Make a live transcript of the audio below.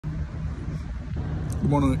Good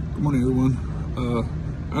morning, everyone.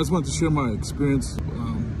 I just wanted to share my experience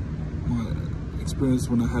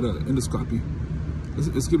when I had an endoscopy.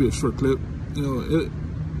 It's gonna be a short clip. You know,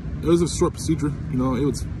 it was a short procedure. You know, it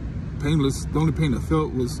was painless. The only pain I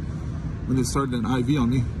felt was when they started an IV on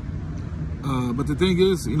me. But the thing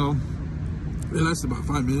is, you know, it lasted about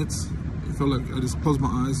 5 minutes. It felt like I just closed my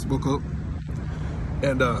eyes, woke up,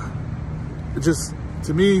 and it just,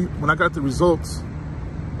 to me, when I got the results,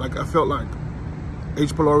 like I felt like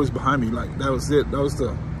PYLORI was behind me. Like that was it. That was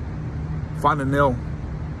the final nail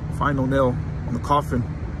on the coffin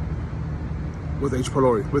with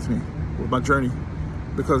PYLORI with me, with my journey.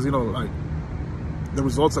 Because, you know, like the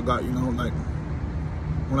results I got, you know, like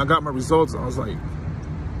when I got my results, I was like,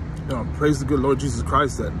 you know, praise the good Lord Jesus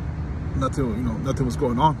Christ that nothing was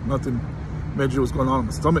going on, nothing major was going on in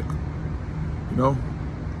my stomach, you know.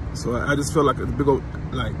 So I just felt like a big old,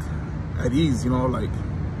 like, at ease, you know, like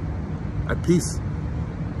at peace.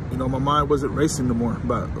 You know, my mind wasn't racing no more,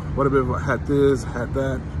 but what if I had this, had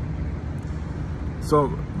that? So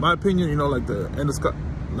my opinion, you know, like the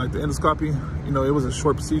endoscopy, you know, it was a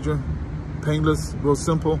short procedure, painless, real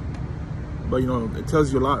simple, but, you know, it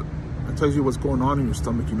tells you a lot. It tells you what's going on in your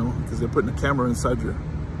stomach, you know, because they're putting a camera inside your,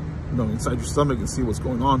 you know, inside your stomach and see what's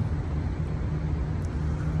going on.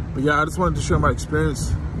 But yeah, I just wanted to share my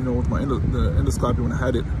experience, you know, with the endoscopy when I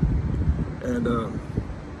had it. And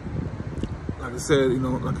like I said, you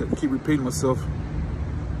know, like I keep repeating myself,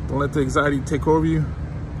 don't let the anxiety take over you.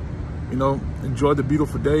 You know, enjoy the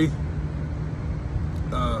beautiful day.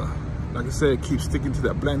 Like I said, keep sticking to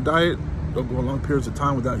that bland diet. Don't go long periods of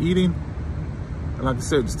time without eating. And like I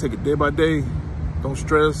said, just take it day by day. Don't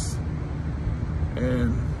stress.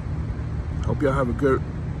 And hope y'all have a good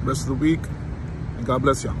rest of the week. And God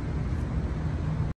bless y'all.